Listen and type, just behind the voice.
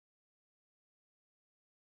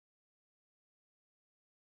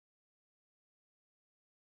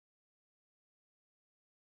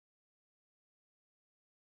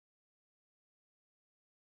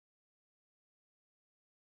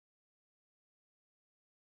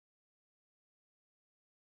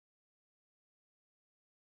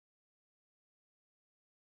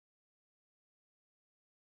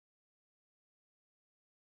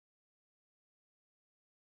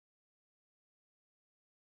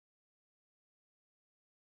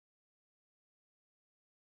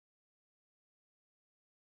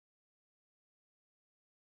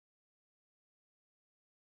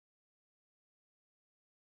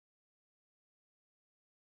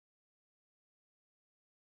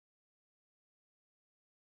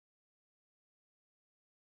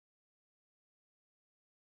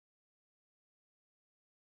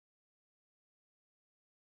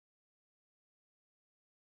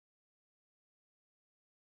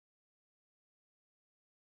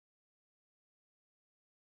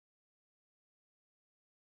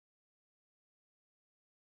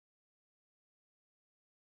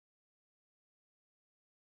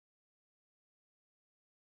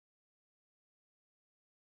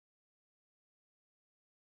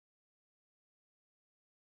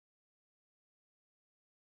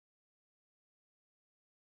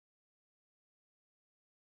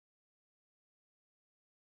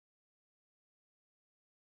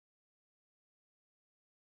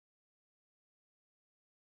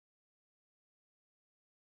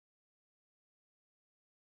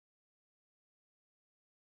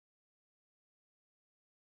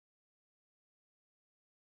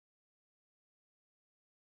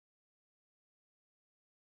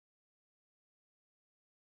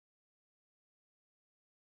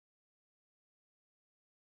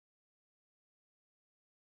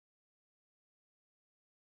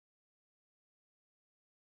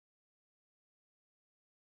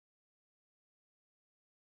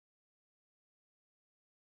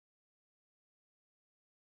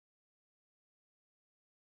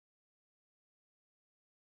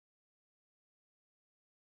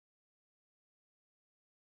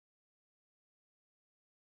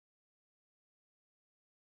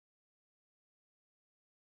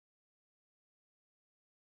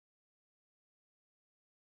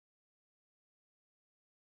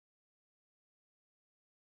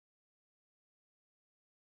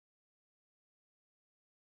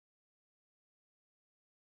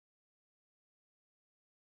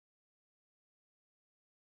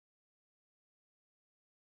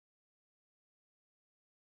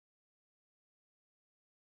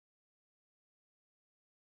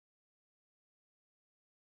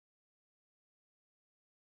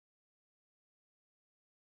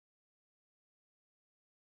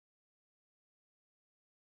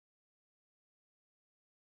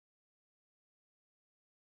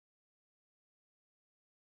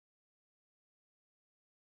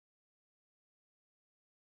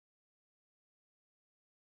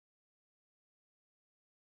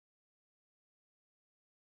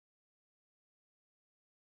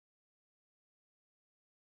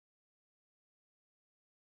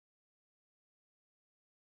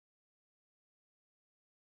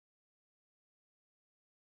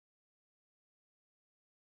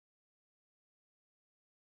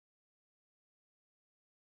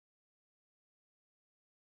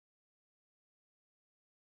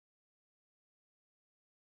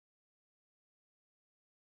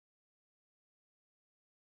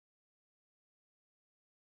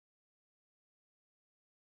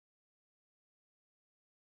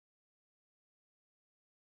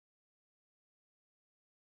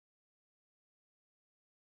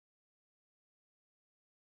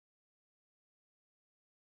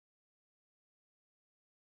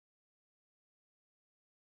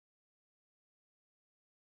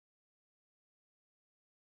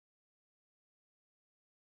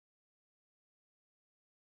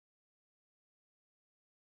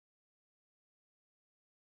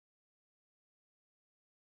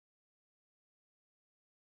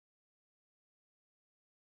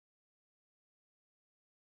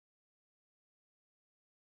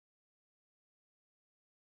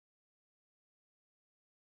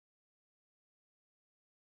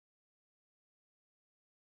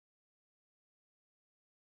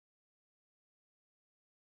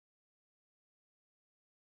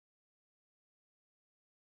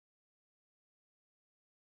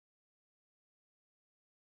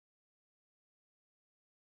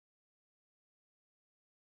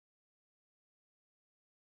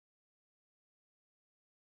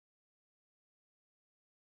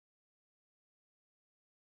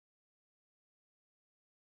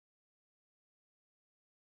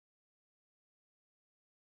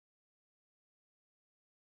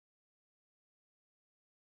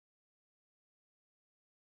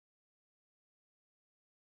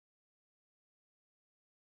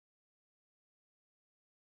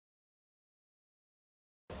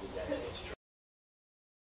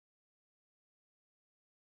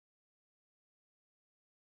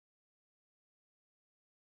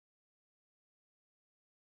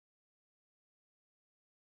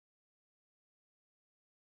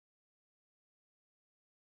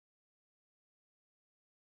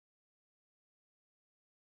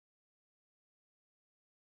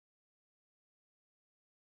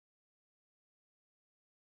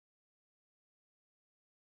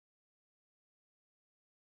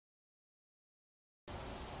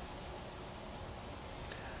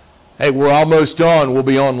Hey, we're almost on. We'll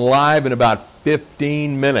be on live in about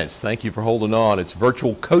 15 minutes. Thank you for holding on. It's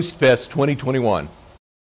Virtual Coast Fest 2021.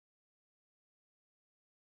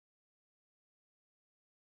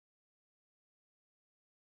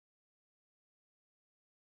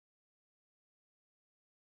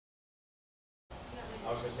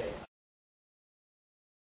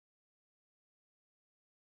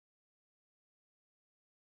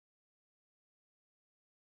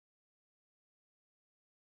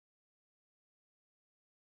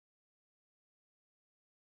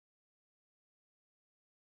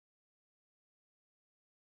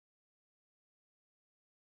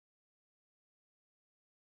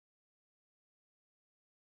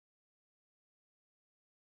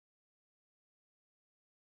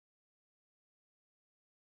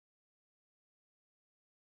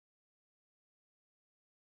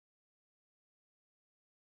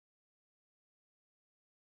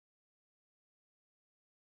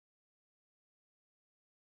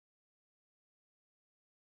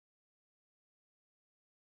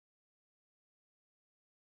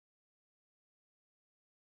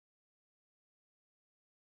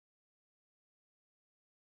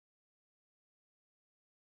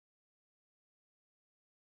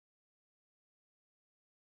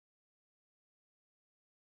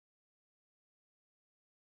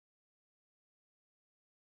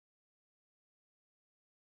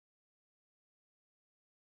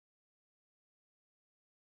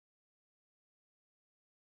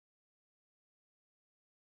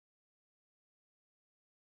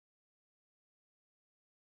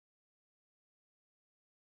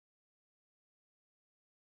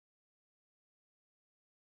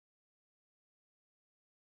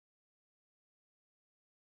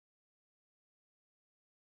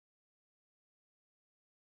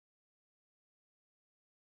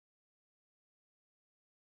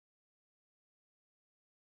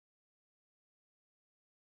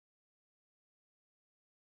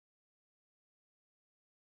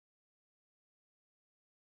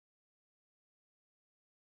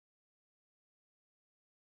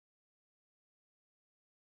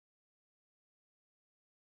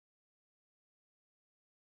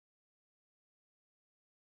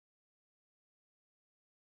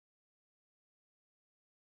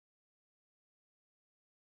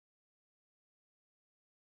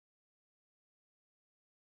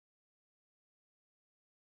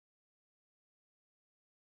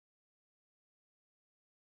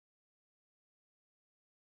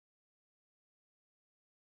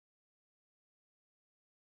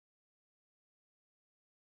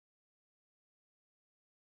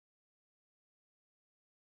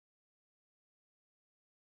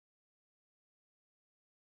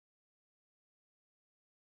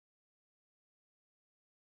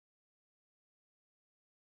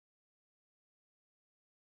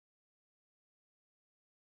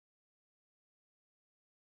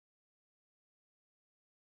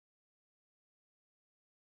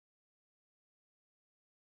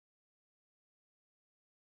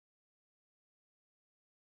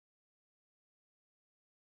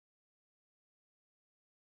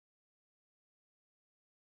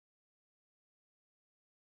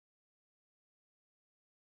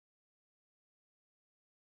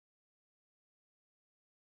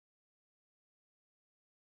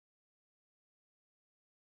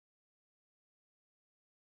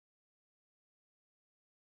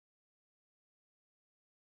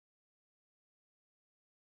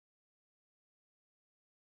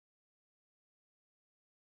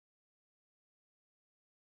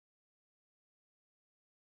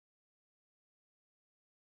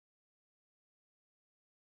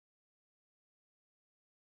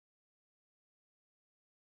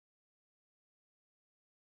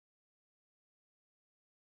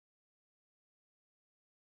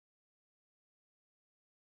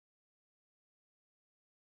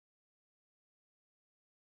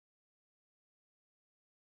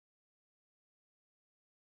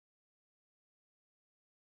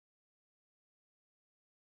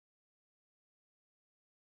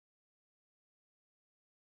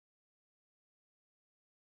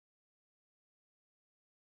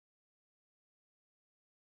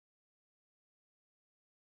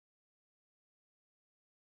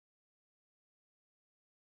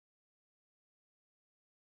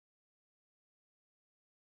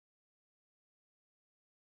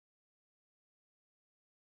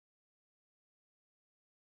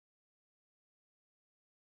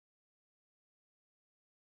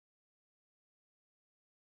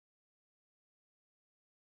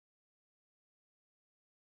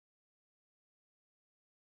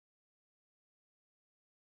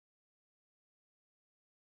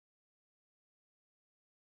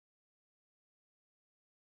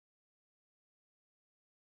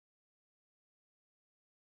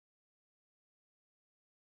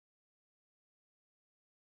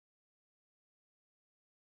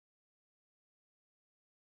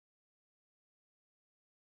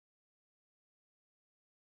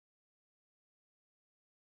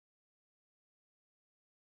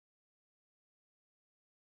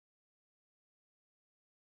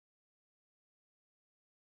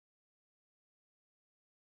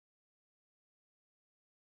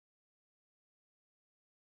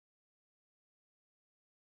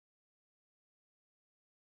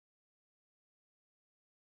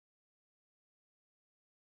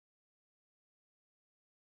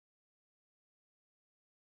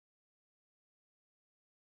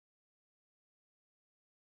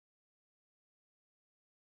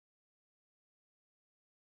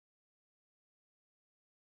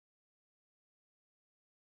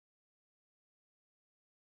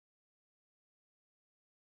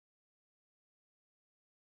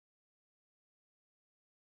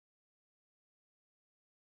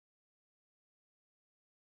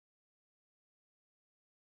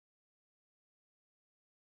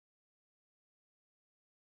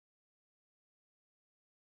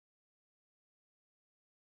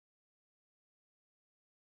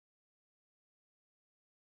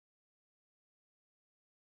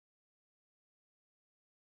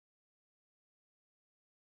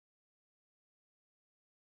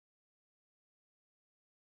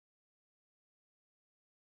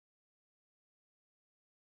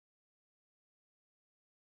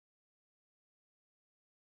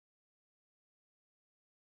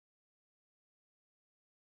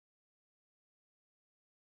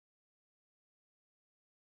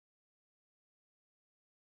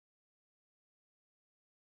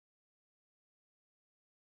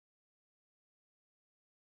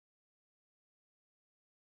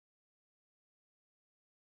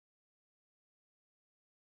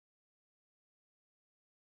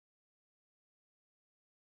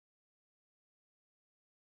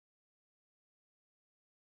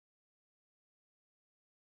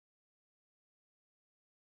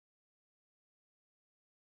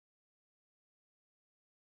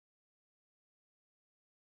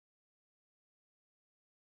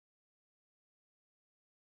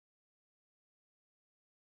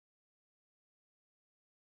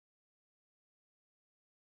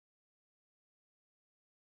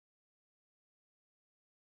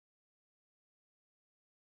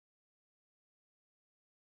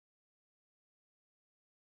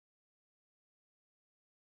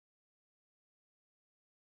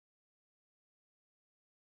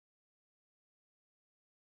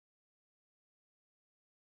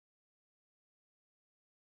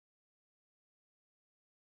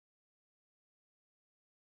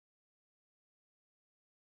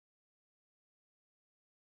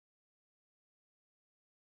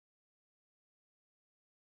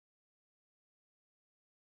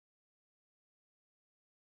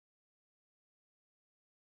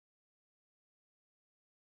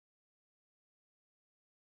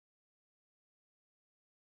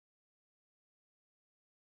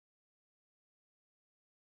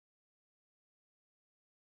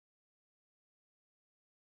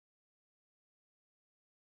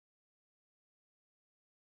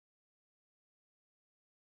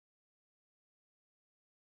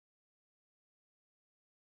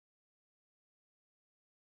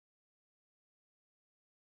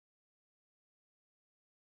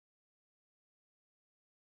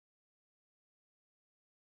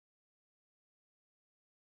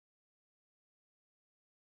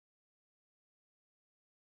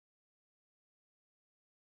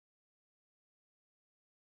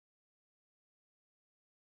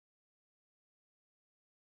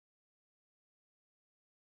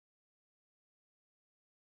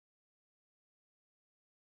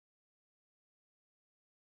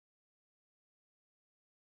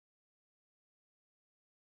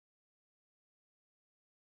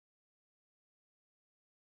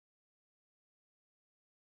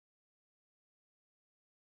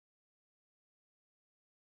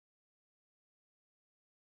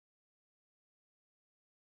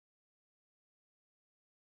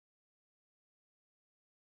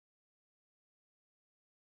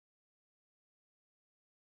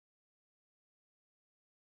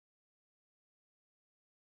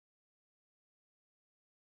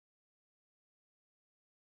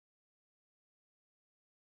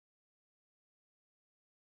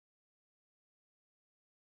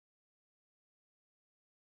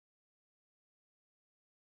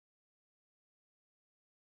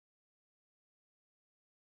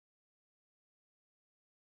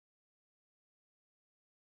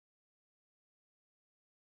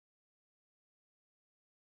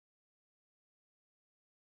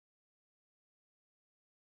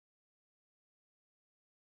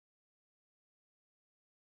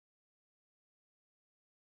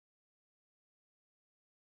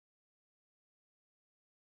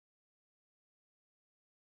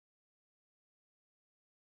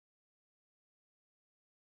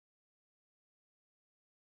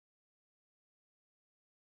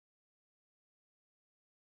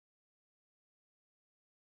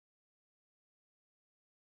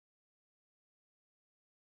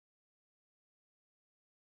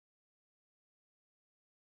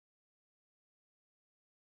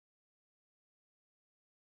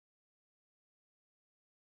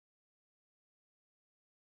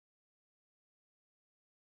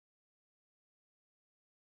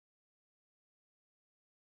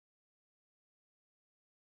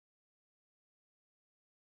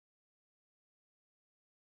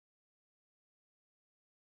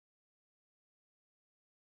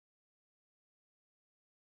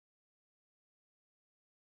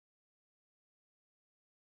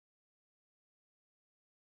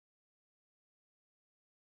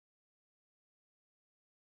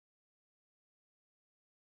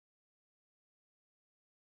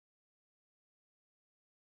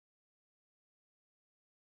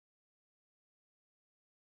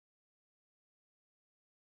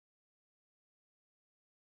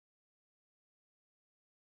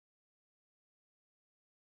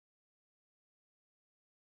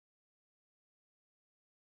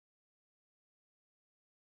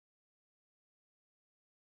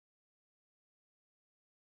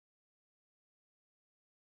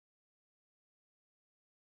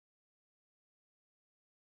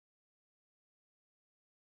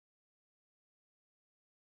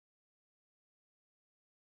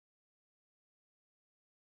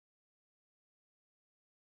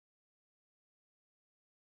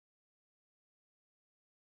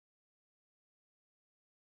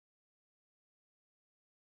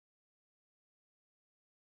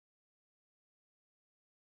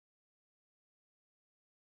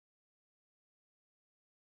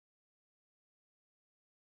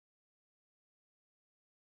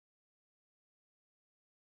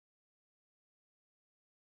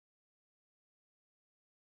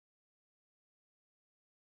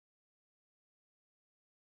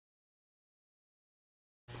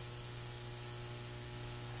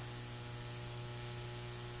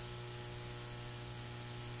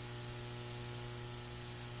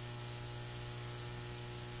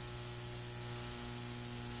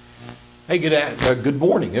 Hey, good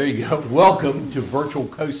morning. There you go. Welcome to Virtual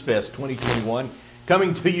Coast Fest 2021,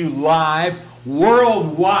 coming to you live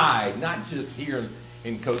worldwide, not just here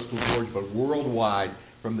in coastal Georgia, but worldwide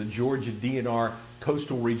from the Georgia DNR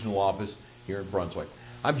Coastal Regional Office here in Brunswick.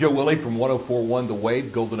 I'm Joe Willey from 104.1 The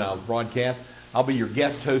Wave, Golden Isles Broadcast. I'll be your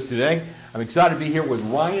guest host today. I'm excited to be here with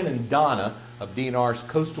Ryan and Donna of DNR's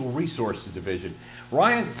Coastal Resources Division.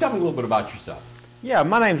 Ryan, tell me a little bit about yourself. Yeah,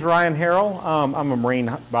 my name's Ryan Harrell. I'm a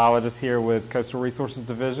marine biologist here with Coastal Resources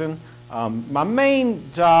Division. My main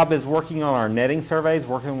job is working on our netting surveys,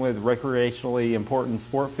 working with recreationally important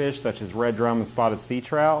sport fish such as red drum and spotted sea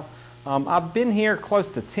trout. I've been here close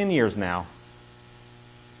to 10 years now.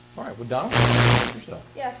 All right, well, Donna, about yourself.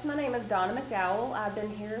 Yes, my name is Donna McDowell. I've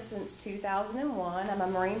been here since 2001. I'm a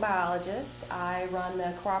marine biologist. I run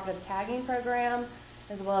the cooperative tagging program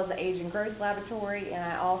as well as the Age and Growth Laboratory, and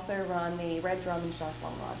I also run the Red Drum and Shark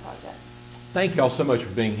Longline Project. Thank you all so much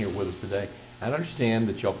for being here with us today. I understand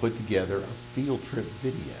that y'all put together a field trip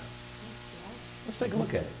video. Let's take a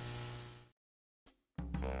look at it.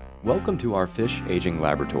 Welcome to our Fish Aging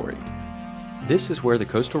Laboratory. This is where the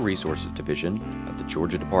Coastal Resources Division of the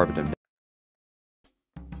Georgia Department of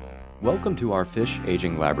Welcome to our Fish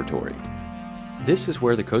Aging Laboratory. This is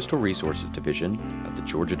where the Coastal Resources Division of the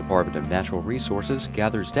Georgia Department of Natural Resources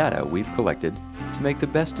gathers data we've collected to make the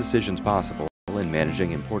best decisions possible in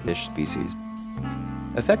managing important fish species.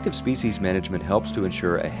 Effective species management helps to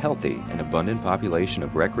ensure a healthy and abundant population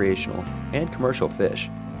of recreational and commercial fish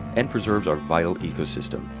and preserves our vital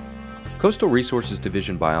ecosystem. Coastal Resources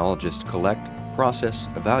Division biologists collect, process,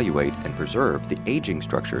 evaluate, and preserve the aging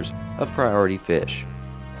structures of priority fish.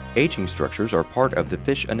 Aging structures are part of the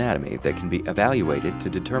fish anatomy that can be evaluated to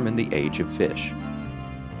determine the age of fish.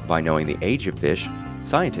 By knowing the age of fish,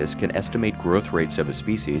 scientists can estimate growth rates of a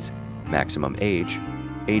species, maximum age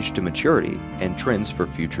to maturity, and trends for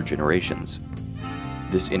future generations.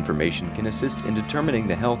 This information can assist in determining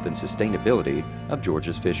the health and sustainability of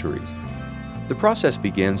Georgia's fisheries. The process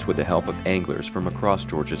begins with the help of anglers from across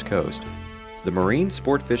Georgia's coast. The Marine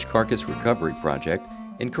Sport Fish Carcass Recovery Project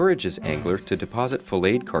encourages anglers to deposit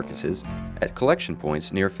filleted carcasses at collection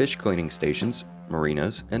points near fish cleaning stations,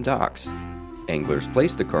 marinas, and docks. Anglers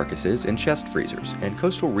place the carcasses in chest freezers, and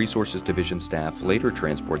Coastal Resources Division staff later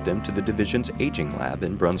transport them to the division's aging lab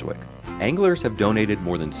in Brunswick. Anglers have donated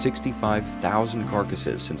more than 65,000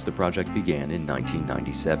 carcasses since the project began in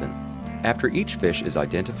 1997. After each fish is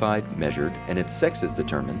identified, measured, and its sex is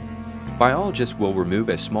determined, biologists will remove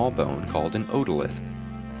a small bone called an otolith.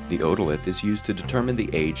 The otolith is used to determine the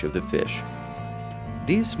age of the fish.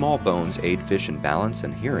 These small bones aid fish in balance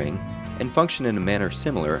and hearing and function in a manner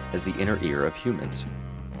similar as the inner ear of humans.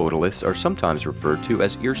 Otoliths are sometimes referred to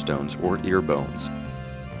as ear stones or ear bones.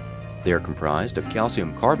 They are comprised of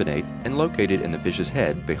calcium carbonate and located in the fish's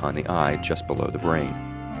head behind the eye just below the brain.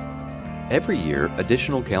 Every year,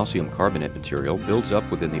 additional calcium carbonate material builds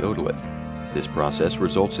up within the otolith. This process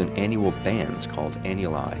results in annual bands called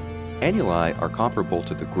annuli. Annuli are comparable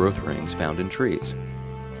to the growth rings found in trees.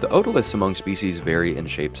 The otoliths among species vary in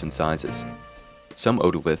shapes and sizes. Some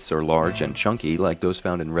otoliths are large and chunky like those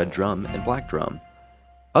found in red drum and black drum.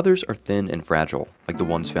 Others are thin and fragile like the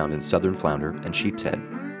ones found in southern flounder and sheep's head.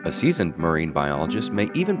 A seasoned marine biologist may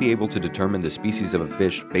even be able to determine the species of a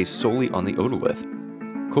fish based solely on the otolith.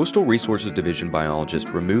 Coastal Resources Division biologists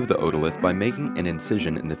remove the otolith by making an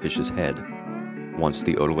incision in the fish's head. Once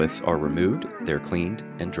the otoliths are removed, they're cleaned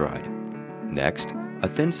and dried. Next, a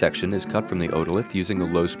thin section is cut from the otolith using a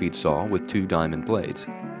low-speed saw with 2 diamond blades.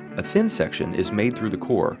 A thin section is made through the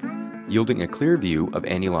core, yielding a clear view of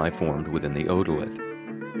annuli formed within the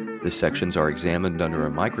otolith. The sections are examined under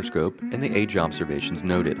a microscope and the age observations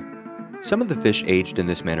noted. Some of the fish aged in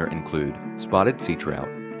this manner include spotted sea trout,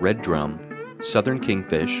 red drum, southern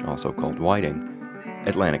kingfish, also called whiting,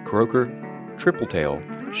 Atlantic croaker, triple tail,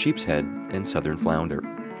 sheep's head, and southern flounder.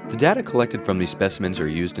 The data collected from these specimens are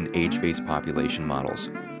used in age-based population models,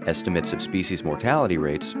 estimates of species mortality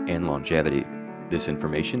rates, and longevity. This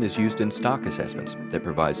information is used in stock assessments that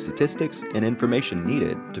provide statistics and information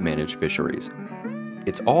needed to manage fisheries.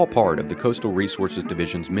 It's all part of the Coastal Resources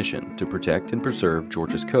Division's mission to protect and preserve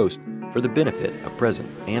Georgia's coast for the benefit of present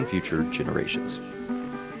and future generations.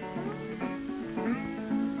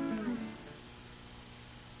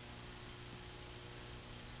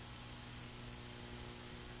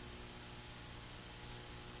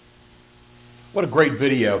 What a great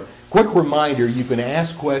video. Quick reminder, you can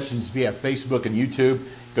ask questions via Facebook and YouTube.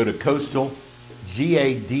 Go to Coastal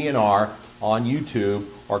GADNR on YouTube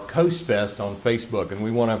or Coast Fest on Facebook. And we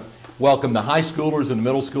want to welcome the high schoolers and the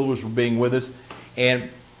middle schoolers for being with us. And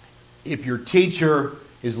if your teacher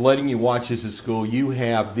is letting you watch this at school. You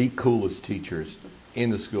have the coolest teachers in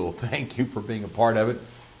the school. Thank you for being a part of it.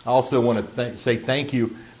 I also want to say thank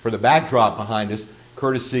you for the backdrop behind us,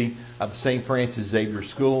 courtesy of St. Francis Xavier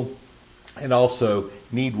School and also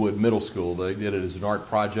Needwood Middle School. They did it as an art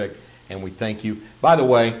project, and we thank you. By the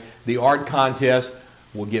way, the art contest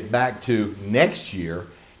we'll get back to next year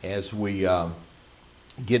as we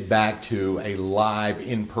get back to a live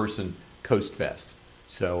in-person Coast Fest.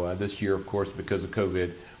 So this year, of course, because of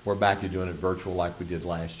COVID, we're back to doing it virtual like we did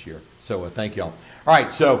last year. So thank you all. All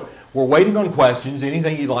right, so we're waiting on questions.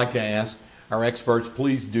 Anything you'd like to ask our experts,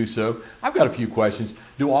 please do so. I've got a few questions.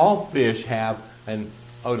 Do all fish have an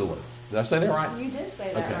otolith? Did I say that right? You did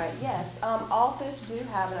say that Okay. right, yes. All fish do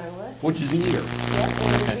have an otolith. Which is the ear. Yes,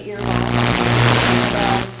 it is the ear bone.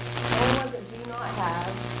 And, the only ones that do not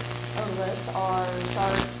have otoliths are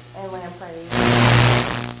sharks and lampreys.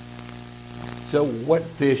 So what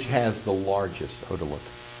fish has the largest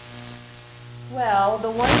otolith? Well,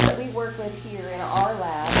 the ones that we work with here in our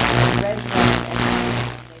lab are red drum and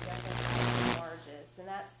honey. They definitely have the largest, and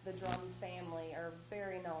that's the drum family are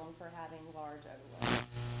very known for having large otoliths.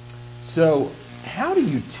 So how do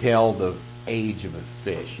you tell the age of a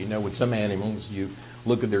fish? You know, with some animals, you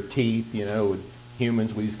look at their teeth, you know, with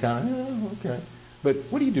humans, we just kind of, okay. But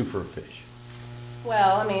what do you do for a fish?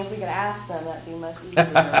 Well, I mean, if we could ask them, that'd be much easier,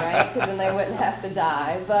 right? Because then they wouldn't have to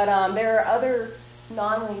die. But there are other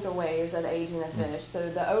non-lethal ways of aging a fish. So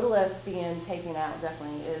the otolith being taken out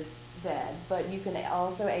definitely is dead. But you can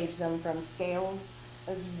also age them from scales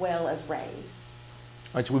as well as rays.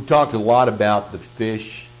 All right, so we've talked a lot about the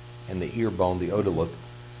fish and the ear bone, the otolith.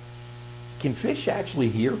 Can fish actually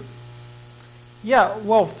hear? Yeah,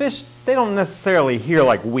 well, fish, they don't necessarily hear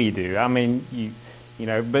like we do. I mean, you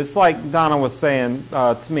know, but it's like Donna was saying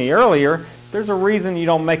to me earlier, there's a reason you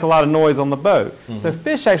don't make a lot of noise on the boat. Mm-hmm. So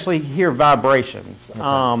fish actually hear vibrations.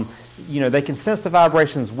 Okay. You know, they can sense the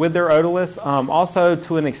vibrations with their otoliths. Also,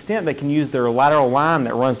 to an extent, they can use their lateral line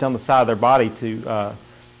that runs down the side of their body to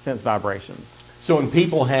sense vibrations. So when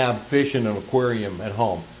people have fish in an aquarium at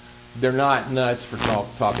home, they're not nuts for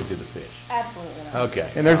talking to the fish. Absolutely not. Okay.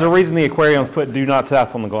 And there's a reason the aquariums put "do not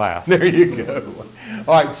tap" on the glass. There you go.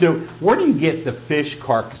 All right, so where do you get the fish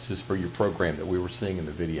carcasses for your program that we were seeing in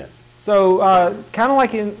the video? So, kind of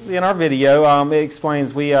like in our video, it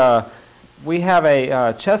explains we have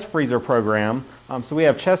a chest freezer program. So we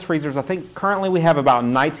have chest freezers. I think currently we have about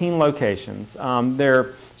 19 locations.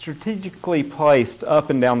 They're strategically placed up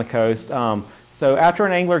and down the coast. So after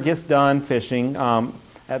an angler gets done fishing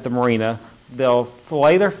at the marina, they'll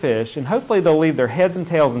fillet their fish, and hopefully they'll leave their heads and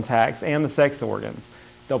tails intact and the sex organs.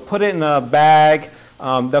 They'll put it in a bag.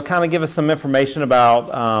 They'll kind of give us some information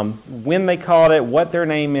about when they caught it, what their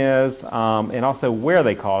name is, and also where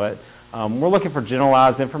they caught it. We're looking for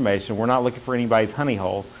generalized information. We're not looking for anybody's honey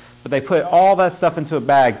holes. But they put all that stuff into a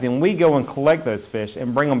bag. Then we go and collect those fish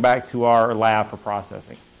and bring them back to our lab for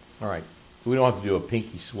processing. All right. We don't have to do a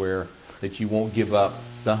pinky swear that you won't give up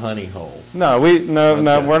the honey hole. No, Okay.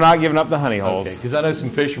 we're not giving up the honey holes. Okay, because I know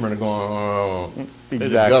some fishermen are going, oh, there's a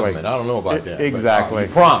Exactly. government. I don't know about that. but, Exactly. you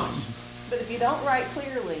promise. But if you don't write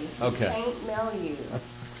clearly, Okay. we can't mail you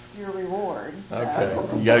your reward. So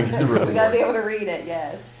Okay. You got to get the reward. we got to be able to read it,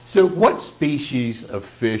 yes. So what species of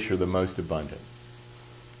fish are the most abundant?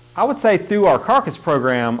 I would say through our carcass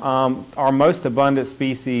program, our most abundant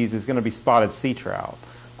species is going to be spotted sea trout.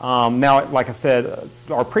 Now, like I said,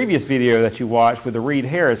 our previous video that you watched with the Reed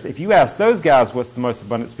Harris, if you ask those guys what's the most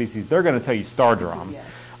abundant species, they're going to tell you star drum. Yes.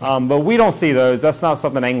 But we don't see those. That's not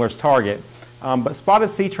something anglers target. But spotted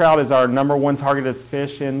sea trout is our #1 targeted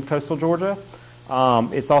fish in coastal Georgia.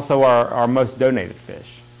 It's also our most donated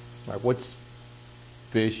fish. All right, what's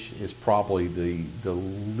fish is probably the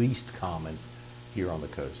least common here on the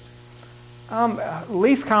coast?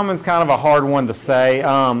 Least common is kind of a hard one to say.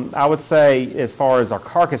 I would say as far as our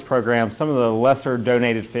carcass program, some of the lesser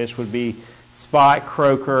donated fish would be spot,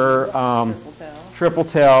 croaker, triple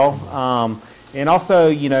tail. And also,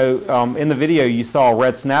 you know, in the video you saw a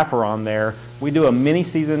red snapper on there. We do a mini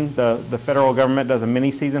season, the federal government does a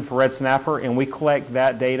mini season for red snapper, and we collect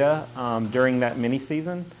that data during that mini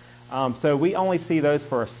season. So we only see those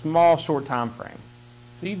for a small, short time frame.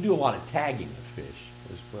 So you do a lot of tagging of fish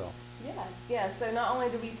as well. Yes. So not only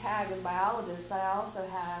do we tag as biologists, but I also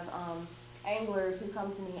have anglers who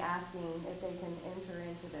come to me asking if they can enter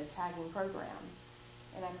into the tagging program.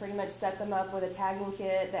 And I pretty much set them up with a tagging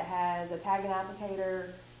kit that has a tagging applicator,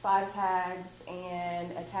 5 tags,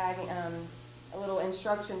 and a little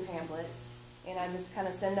instruction pamphlet. And I just kind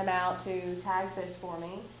of send them out to tag fish for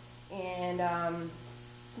me. And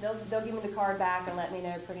they'll give me the card back and let me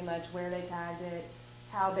know pretty much where they tagged it,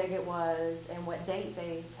 how big it was, and what date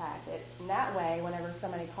they tagged it. And that way, whenever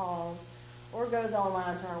somebody calls or goes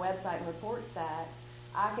online to our website and reports that,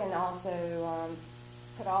 I can also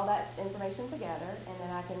put all that information together, and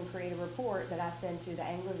then I can create a report that I send to the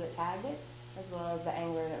angler that tagged it, as well as the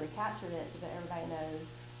angler that recaptured it, so that everybody knows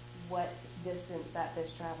what distance that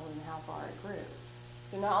fish traveled and how far it grew.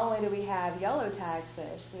 So not only do we have yellow tagged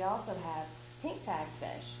fish, we also have pink tagged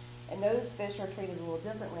fish. And those fish are treated a little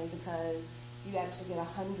differently because you actually get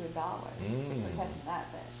 $100 for catching that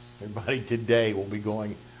fish. Everybody today will be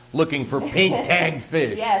going looking for pink tagged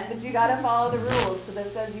fish. Yes, but you got to follow the rules. So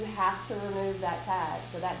that says you have to remove that tag.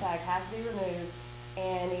 So that tag has to be removed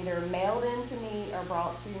and either mailed in to me or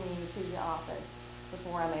brought to me to the office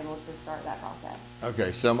before I'm able to start that process.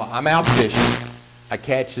 Okay, so I'm out fishing. I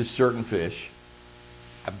catch this certain fish.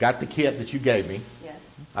 I've got the kit that you gave me. Yes.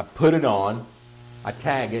 I put it on. I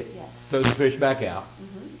tag it. Yes. Throw the fish back out.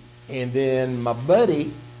 And then my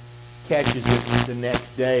buddy catches it the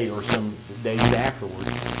next day or some days afterwards.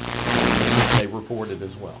 And they report it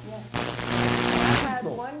as well. Yes. I had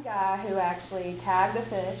one guy who actually tagged a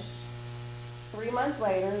fish. 3 months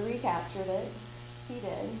later, recaptured it. He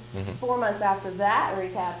did. 4 months after that,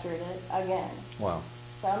 recaptured it again. Wow.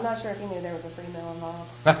 So I'm not sure if he knew there was a free meal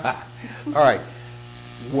involved. All right.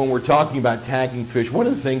 When we're talking about tagging fish, one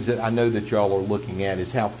of the things that I know that y'all are looking at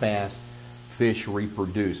is how fast fish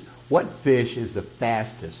reproduce. What fish is the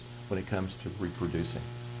fastest when it comes to reproducing?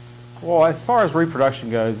 Well, as far as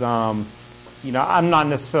reproduction goes, you know, I'm not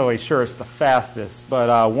necessarily sure it's the fastest,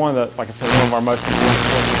 but one of the, like I said, one of our most important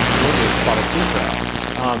sources is spotted sea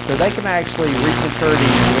trout. So they can actually reach maturity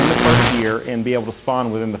within the first year and be able to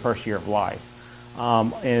spawn within the first year of life.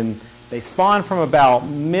 And they spawn from about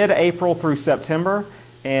mid-April through September.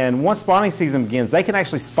 And once spawning season begins, they can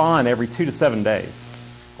actually spawn every 2 to 7 days.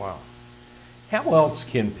 Wow. How else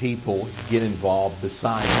can people get involved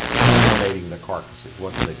besides donating the carcasses?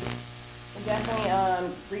 What do they do?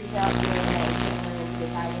 Definitely reaching out to me and the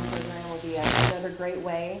tagging program will be another great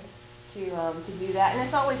way to do that. And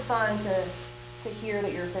it's always fun to hear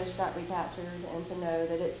that your fish got recaptured and to know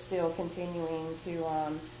that it's still continuing to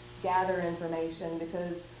gather information,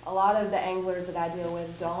 because a lot of the anglers that I deal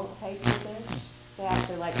with don't take the fish. They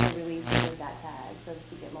actually like to release it with that tag so that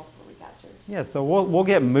you get multiple recaptures. Yeah, so we'll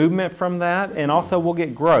get movement from that, and also we'll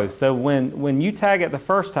get growth. So when you tag it the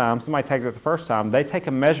first time, somebody tags it the first time, they take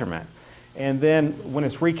a measurement. And then when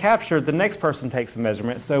it's recaptured, the next person takes a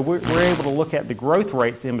measurement. So we're able to look at the growth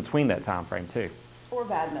rates in between that time frame too. Or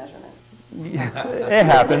bad measurements. It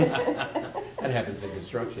happens. That happens in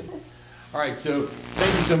construction. All right, so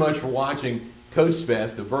thank you so much for watching Coast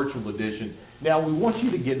Fest, the virtual edition. Now, we want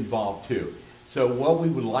you to get involved too. So what we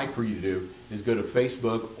would like for you to do is go to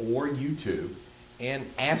Facebook or YouTube and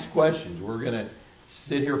ask questions. We're going to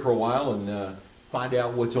sit here for a while and find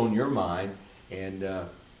out what's on your mind and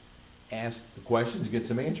ask the questions and get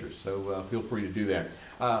some answers. So feel free to do that.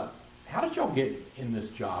 How did y'all get in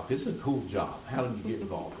this job? This is a cool job. How did you get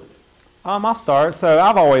involved with it? I'll start. So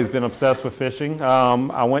I've always been obsessed with fishing.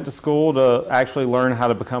 I went to school to actually learn how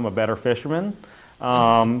to become a better fisherman.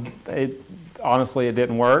 Honestly, it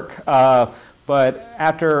didn't work. But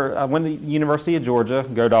after I went to the University of Georgia,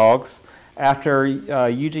 go Dogs, after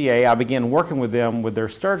UGA, I began working with them with their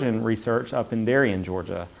sturgeon research up in Darien,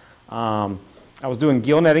 Georgia. I was doing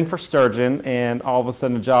gill netting for sturgeon, and all of a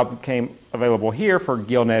sudden a job became available here for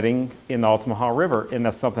gill netting in the Altamaha River, and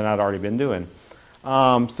that's something I'd already been doing.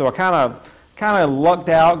 So I kind of lucked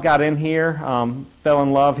out, got in here, fell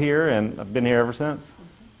in love here, and I've been here ever since.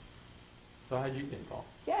 So how did you get involved?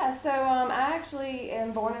 Yeah, so I actually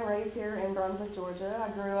am born and raised here in Brunswick, Georgia. I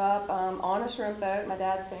grew up on a shrimp boat. My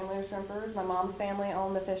dad's family are shrimpers. My mom's family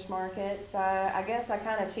owned the fish market. So I guess I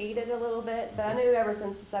kind of cheated a little bit, but I knew ever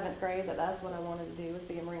since the 7th grade that that's what I wanted to do, was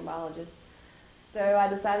be a marine biologist. So I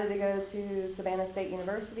decided to go to Savannah State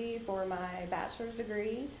University for my bachelor's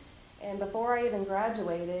degree. And before I even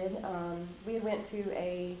graduated, we went to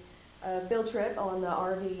a field trip on the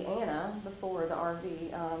RV Anna before the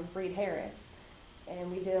RV Reed Harris. And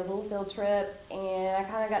we did a little field trip, and I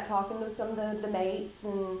kind of got talking to some of the mates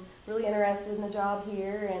and really interested in the job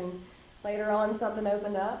here. And later on, something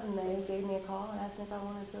opened up, and they gave me a call and asked me if I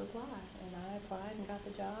wanted to apply. And I applied and got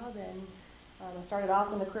the job. And I started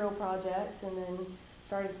off in the krill project, and then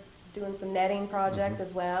started doing some netting project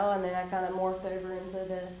as well. And then I kind of morphed over into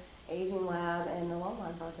the aging lab and the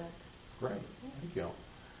longline project. Great. Thank you.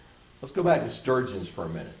 Let's go back to sturgeons for a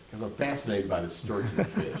minute, because I'm fascinated by the sturgeon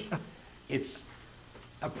fish. It's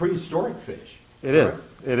a prehistoric fish. It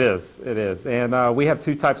is. It is. It is. And we have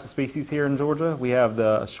two types of species here in Georgia. We have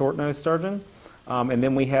the short-nosed sturgeon, And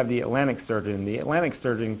then we have the Atlantic sturgeon. The Atlantic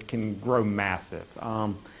sturgeon can grow massive.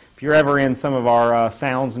 If you're ever in some of our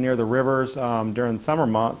sounds near the rivers during the summer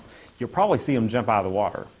months, you'll probably see them jump out of the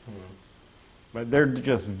water. But they're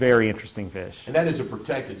just very interesting fish. And that is a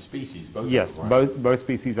protected species, both Yes, of them, right? both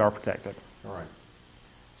species are protected. All right.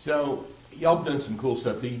 So y'all have done some cool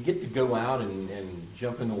stuff. Do you get to go out and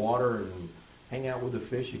jump in the water and hang out with the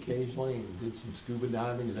fish occasionally and did some scuba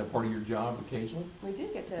diving? Is that part of your job occasionally? We do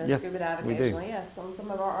get to Yes, scuba dive we do. occasionally, yes, on some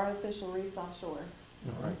of our artificial reefs offshore.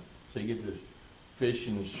 All right. So you get to fish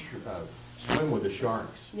and swim with the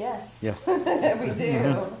sharks. Yes. Yes. We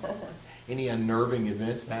do. Any unnerving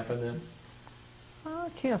events happen then? I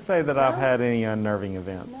can't say that I've had any unnerving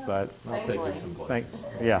events, No. but I'll take you Thankfully. someplace.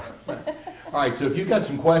 yeah. All right, so if you've got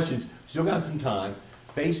some questions, still got some time,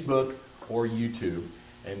 Facebook or YouTube,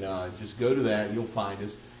 and just go to that, you'll find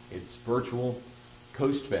us. It's Virtual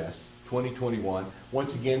Coast Fest 2021.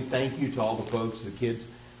 Once again, thank you to all the folks, the kids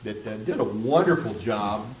that did a wonderful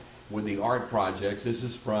job with the art projects. This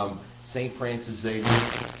is from St. Francis Xavier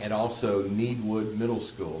and also Needwood Middle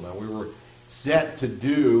School. Now, we were set to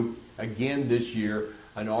do, again this year,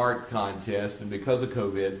 an art contest, and because of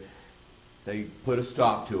COVID, they put a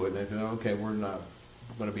stop to it, and they said, okay, we're not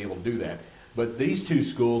going to be able to do that. But these two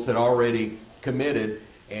schools had already committed,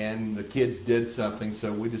 and the kids did something,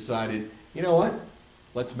 so we decided, you know what,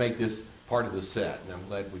 let's make this part of the set. And I'm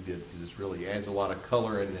glad we did, because this really adds a lot of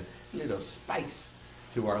color and spice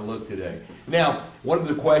to our look today. Now, one of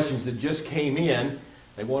the questions that just came in,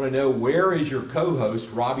 they want to know, where is your co-host,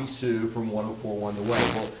 Robbie Sue from 104.1 The Way?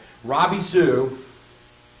 Well, Robbie Sue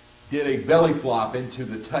did a belly flop into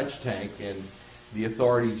the touch tank, and the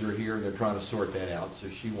authorities are here and they're trying to sort that out, so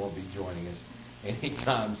she won't be joining us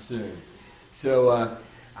anytime soon. So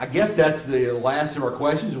I guess that's the last of our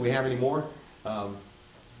questions. Do we have any more?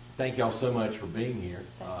 Thank y'all so much for being here.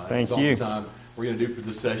 Thank that's you. all the time we're going to do for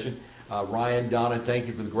this session. Ryan, Donna, thank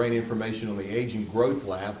you for the great information on the Aging Growth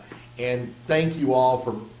Lab. And thank you all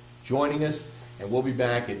for joining us. And we'll be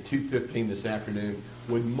back at 2:15 this afternoon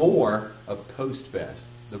with more of Coast Fest,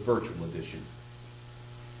 the virtual edition.